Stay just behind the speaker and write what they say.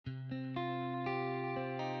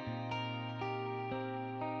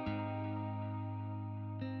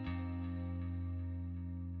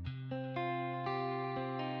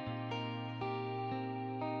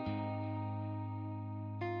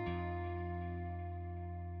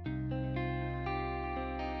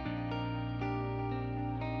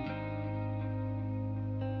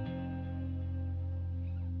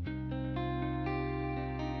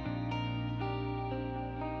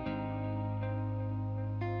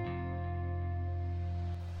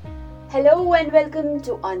Hello and welcome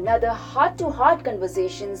to another heart-to-heart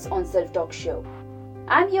conversations on Self-Talk Show.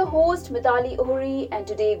 I'm your host Mitali Ohri, and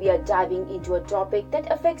today we are diving into a topic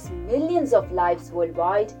that affects millions of lives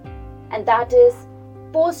worldwide, and that is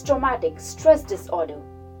post-traumatic stress disorder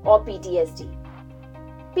or PTSD.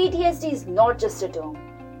 PTSD is not just a term,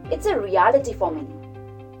 it's a reality for many.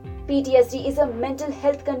 PTSD is a mental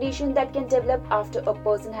health condition that can develop after a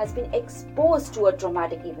person has been exposed to a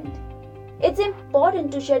traumatic event. It's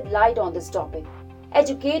important to shed light on this topic,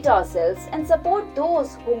 educate ourselves, and support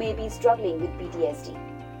those who may be struggling with PTSD.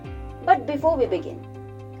 But before we begin,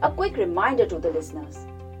 a quick reminder to the listeners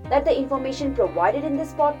that the information provided in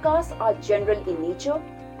this podcast are general in nature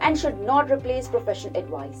and should not replace professional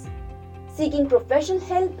advice. Seeking professional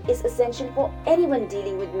help is essential for anyone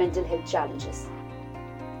dealing with mental health challenges.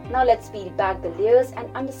 Now let's peel back the layers and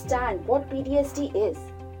understand what PTSD is.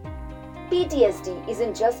 PTSD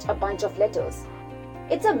isn't just a bunch of letters.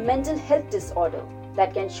 It's a mental health disorder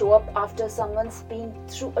that can show up after someone's been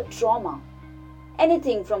through a trauma.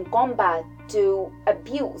 Anything from combat to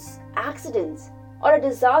abuse, accidents, or a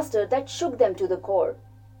disaster that shook them to the core.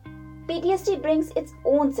 PTSD brings its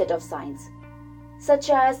own set of signs, such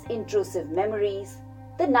as intrusive memories,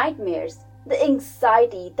 the nightmares, the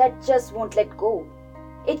anxiety that just won't let go.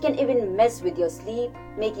 It can even mess with your sleep,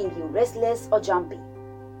 making you restless or jumpy.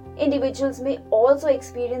 Individuals may also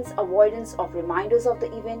experience avoidance of reminders of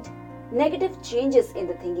the event, negative changes in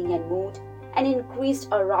the thinking and mood, and increased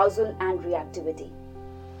arousal and reactivity.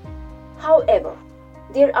 However,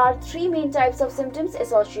 there are three main types of symptoms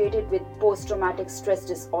associated with post-traumatic stress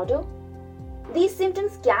disorder. These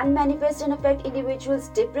symptoms can manifest and affect individuals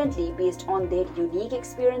differently based on their unique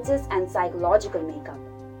experiences and psychological makeup.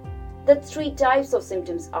 The three types of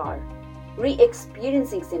symptoms are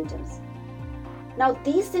re-experiencing symptoms. Now,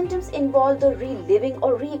 these symptoms involve the reliving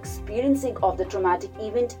or re-experiencing of the traumatic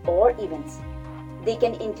event or events. They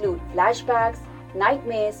can include flashbacks,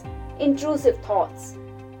 nightmares, intrusive thoughts.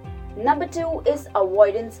 Number 2 is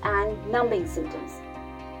avoidance and numbing symptoms.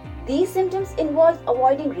 These symptoms involve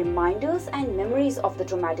avoiding reminders and memories of the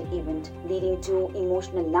traumatic event, leading to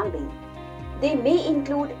emotional numbing. They may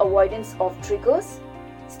include avoidance of triggers,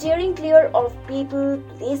 steering clear of people,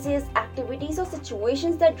 places, activities, or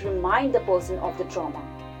situations that remind the person of the trauma.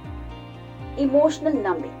 Emotional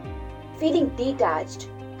numbing. Feeling detached,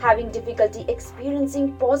 having difficulty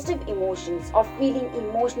experiencing positive emotions, or feeling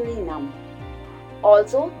emotionally numb.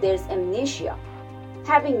 Also, there's amnesia,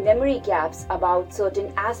 having memory gaps about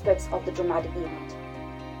certain aspects of the traumatic event.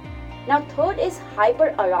 Now, third is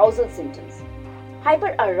hyperarousal symptoms.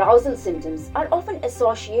 Hyperarousal symptoms are often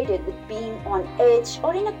associated with being on edge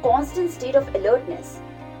or in a constant state of alertness.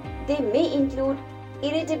 They may include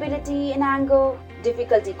irritability and anger,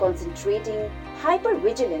 difficulty concentrating,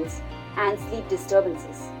 hypervigilance, and sleep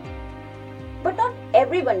disturbances. But not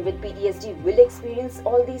everyone with PTSD will experience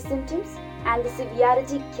all these symptoms, and the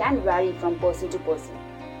severity can vary from person to person.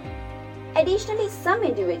 Additionally, some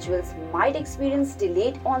individuals might experience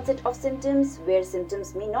delayed onset of symptoms where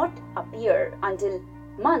symptoms may not appear until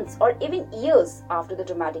months or even years after the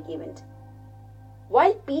traumatic event.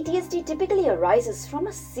 While PTSD typically arises from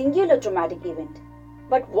a singular traumatic event,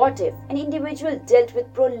 but what if an individual dealt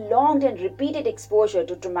with prolonged and repeated exposure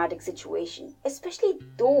to traumatic situations, especially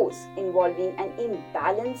those involving an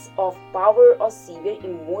imbalance of power or severe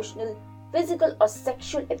emotional, physical, or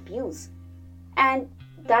sexual abuse? And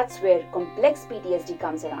that's where complex PTSD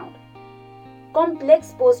comes around.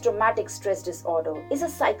 Complex post-traumatic stress disorder is a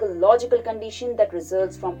psychological condition that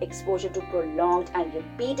results from exposure to prolonged and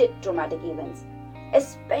repeated traumatic events,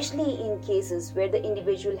 especially in cases where the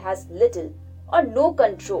individual has little or no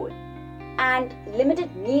control and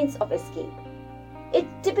limited means of escape. It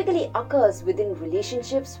typically occurs within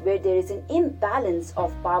relationships where there is an imbalance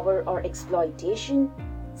of power or exploitation,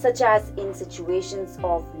 such as in situations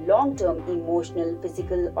of long-term emotional,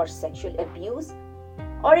 physical, or sexual abuse,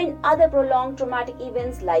 or in other prolonged traumatic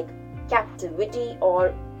events like captivity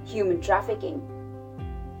or human trafficking.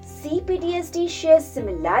 CPTSD shares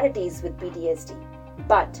similarities with PTSD,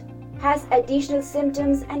 but has additional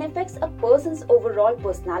symptoms and affects a person's overall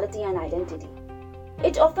personality and identity.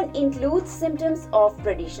 It often includes symptoms of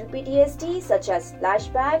traditional PTSD such as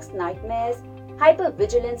flashbacks, nightmares,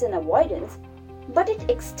 hypervigilance, and avoidance, but it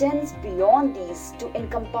extends beyond these to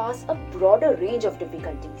encompass a broader range of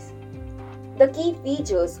difficulties. The key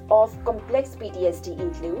features of complex PTSD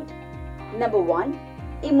include: number 1,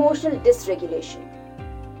 emotional dysregulation.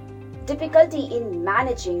 Difficulty in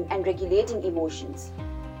managing and regulating emotions.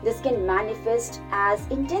 This can manifest as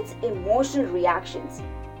intense emotional reactions,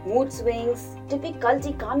 mood swings,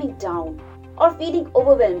 difficulty calming down, or feeling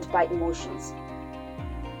overwhelmed by emotions.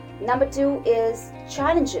 Number 2 is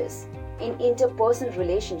challenges in interpersonal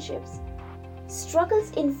relationships.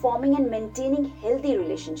 Struggles in forming and maintaining healthy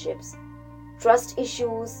relationships, trust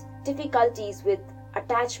issues, difficulties with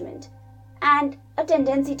attachment, and a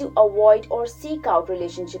tendency to avoid or seek out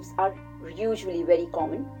relationships are usually very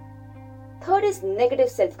common. Third is negative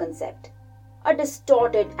self-concept, a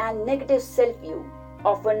distorted and negative self-view,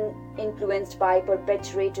 often influenced by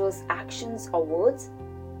perpetrators' actions or words.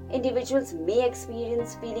 Individuals may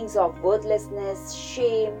experience feelings of worthlessness,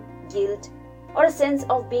 shame, guilt, or a sense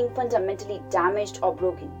of being fundamentally damaged or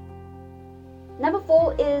broken. Number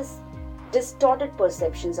 4 is distorted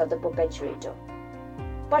perceptions of the perpetrator.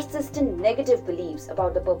 Persistent negative beliefs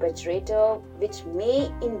about the perpetrator, which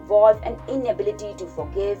may involve an inability to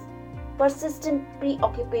forgive, persistent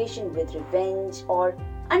preoccupation with revenge, or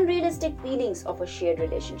unrealistic feelings of a shared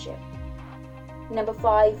relationship. Number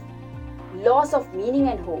 5, loss of meaning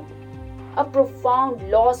and hope. A profound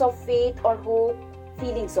loss of faith or hope,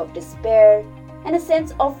 feelings of despair, and a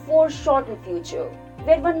sense of foreshortened future,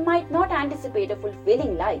 where one might not anticipate a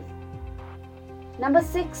fulfilling life. Number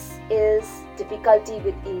 6 is difficulty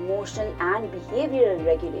with emotional and behavioral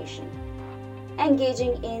regulation.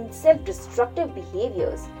 Engaging in self-destructive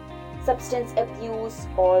behaviors, substance abuse,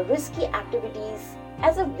 or risky activities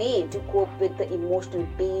as a way to cope with the emotional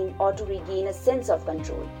pain or to regain a sense of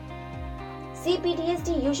control.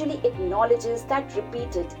 PTSD usually acknowledges that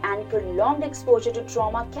repeated and prolonged exposure to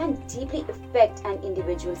trauma can deeply affect an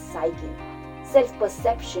individual's psyche,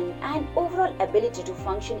 self-perception, and overall ability to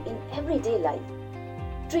function in everyday life.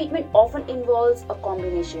 Treatment often involves a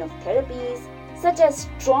combination of therapies such as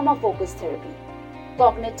trauma-focused therapy,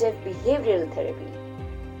 cognitive behavioral therapy,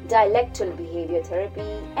 dialectal behavior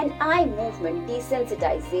therapy, and eye movement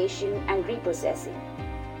desensitization and reprocessing,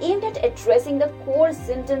 aimed at addressing the core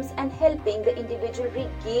symptoms and helping the individual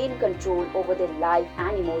regain control over their life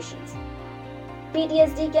and emotions.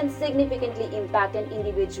 PTSD can significantly impact an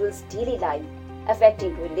individual's daily life,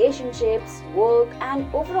 affecting relationships, work,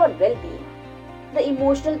 and overall well-being. The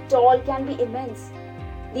emotional toll can be immense,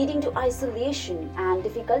 leading to isolation and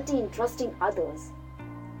difficulty in trusting others.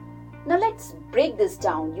 Now let's break this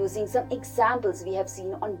down using some examples we have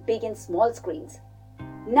seen on big and small screens.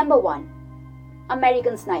 Number 1.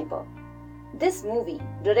 American Sniper. This movie,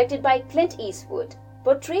 directed by Clint Eastwood,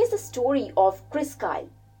 portrays the story of Chris Kyle,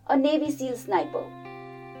 a Navy SEAL sniper.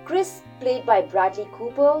 Chris, played by Bradley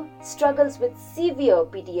Cooper, struggles with severe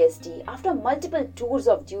PTSD after multiple tours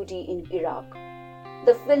of duty in Iraq.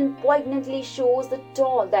 The film poignantly shows the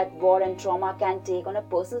toll that war and trauma can take on a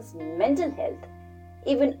person's mental health,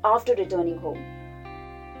 even after returning home.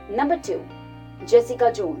 Number 2.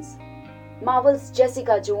 Jessica Jones. Marvel's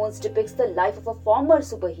Jessica Jones depicts the life of a former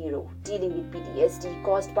superhero dealing with PTSD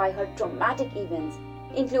caused by her traumatic events,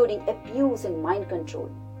 including abuse and mind control.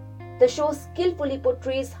 The show skillfully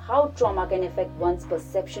portrays how trauma can affect one's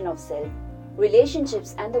perception of self,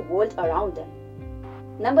 relationships, and the world around them.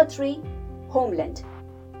 Number 3. Homeland.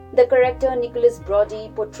 The character Nicholas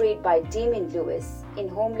Brody, portrayed by Damian Lewis in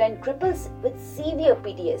Homeland, cripples with severe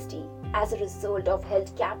PTSD as a result of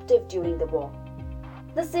held captive during the war.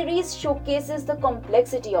 The series showcases the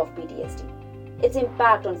complexity of PTSD, its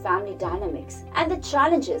impact on family dynamics, and the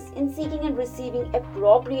challenges in seeking and receiving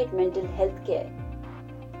appropriate mental health care.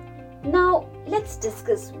 Now, let's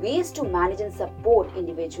discuss ways to manage and support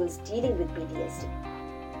individuals dealing with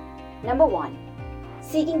PTSD. Number 1.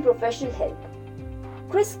 Seeking professional help.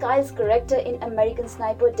 Chris Kyle's character in American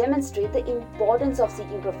Sniper demonstrates the importance of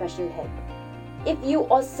seeking professional help. If you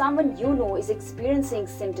or someone you know is experiencing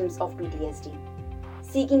symptoms of PTSD,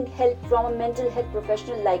 seeking help from a mental health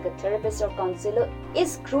professional like a therapist or counselor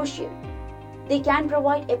is crucial. They can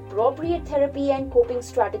provide appropriate therapy and coping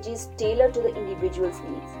strategies tailored to the individual's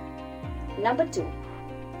needs. Number 2.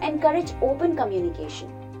 Encourage open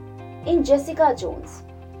communication. In Jessica Jones,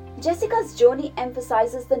 Jessica's journey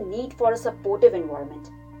emphasizes the need for a supportive environment.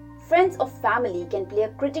 Friends or family can play a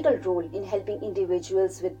critical role in helping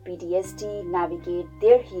individuals with PTSD navigate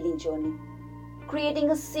their healing journey.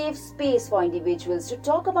 Creating a safe space for individuals to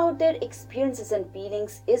talk about their experiences and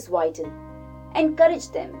feelings is vital. Encourage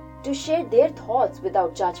them to share their thoughts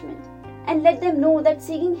without judgment, and let them know that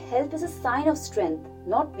seeking help is a sign of strength,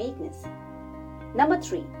 not weakness. Number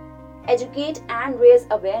 3. Educate and raise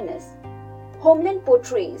awareness. Homeland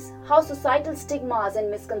portrays how societal stigmas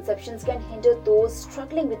and misconceptions can hinder those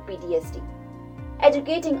struggling with PTSD.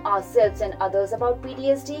 Educating ourselves and others about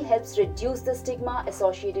PTSD helps reduce the stigma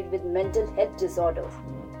associated with mental health disorders.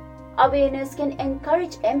 Awareness can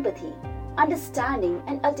encourage empathy, understanding,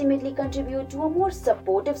 and ultimately contribute to a more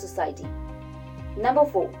supportive society. Number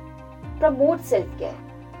 4. Promote self-care.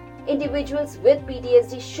 Individuals with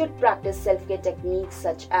PTSD should practice self-care techniques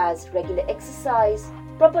such as regular exercise,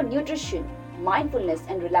 proper nutrition, mindfulness,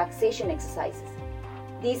 and relaxation exercises.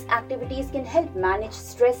 These activities can help manage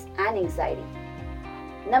stress and anxiety.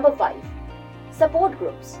 Number 5. Support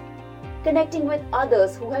groups. Connecting with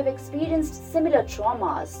others who have experienced similar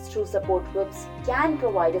traumas through support groups can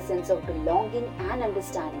provide a sense of belonging and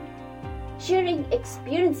understanding. Sharing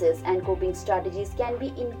experiences and coping strategies can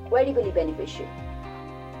be incredibly beneficial.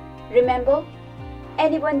 Remember,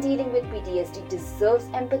 anyone dealing with PTSD deserves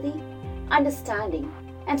empathy, understanding,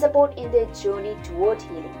 and support in their journey toward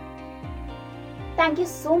healing. Thank you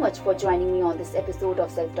so much for joining me on this episode of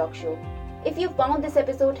Self Talk Show. If you found this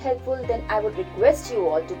episode helpful, then I would request you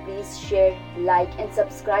all to please share, like, and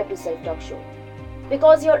subscribe to Self Talk Show.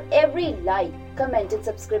 Because your every like, comment, and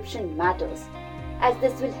subscription matters, as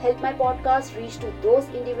this will help my podcast reach to those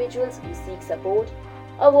individuals who seek support,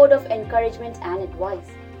 a word of encouragement and advice.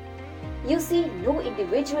 You see, no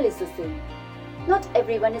individual is the same. Not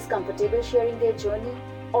everyone is comfortable sharing their journey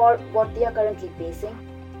or what they are currently facing.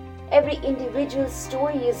 Every individual's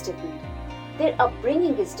story is different. Their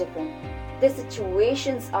upbringing is different. Their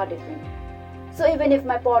situations are different. So even if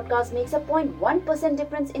my podcast makes a 0.1%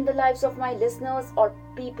 difference in the lives of my listeners or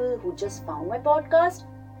people who just found my podcast,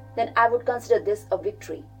 then I would consider this a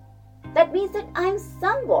victory. That means that I am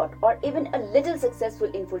somewhat or even a little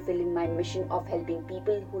successful in fulfilling my mission of helping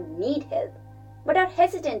people who need help but are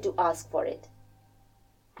hesitant to ask for it.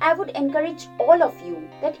 I would encourage all of you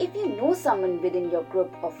that if you know someone within your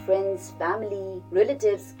group of friends, family,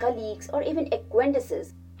 relatives, colleagues, or even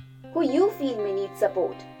acquaintances who you feel may need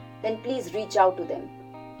support, then please reach out to them.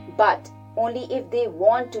 But only if they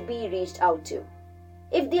want to be reached out to.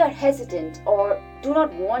 If they are hesitant or do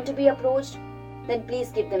not want to be approached, then please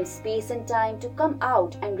give them space and time to come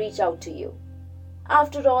out and reach out to you.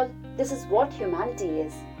 After all, this is what humanity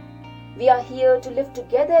is. We are here to live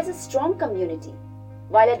together as a strong community,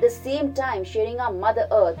 while at the same time sharing our Mother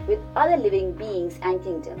Earth with other living beings and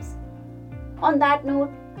kingdoms. On that note,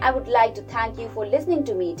 I would like to thank you for listening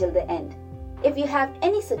to me till the end. If you have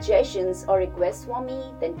any suggestions or requests for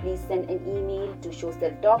me, then please send an email to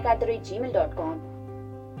showselftalk@gmail.com.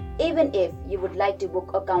 Even if you would like to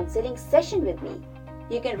book a counseling session with me,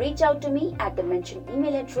 you can reach out to me at the mentioned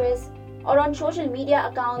email address or on social media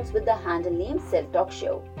accounts with the handle name Self Talk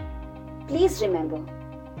Show. Please remember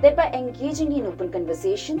that by engaging in open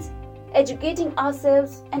conversations, educating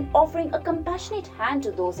ourselves, and offering a compassionate hand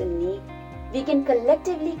to those in need, we can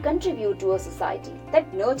collectively contribute to a society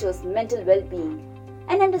that nurtures mental well-being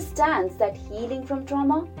and understands that healing from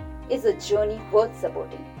trauma is a journey worth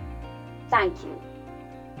supporting. Thank you.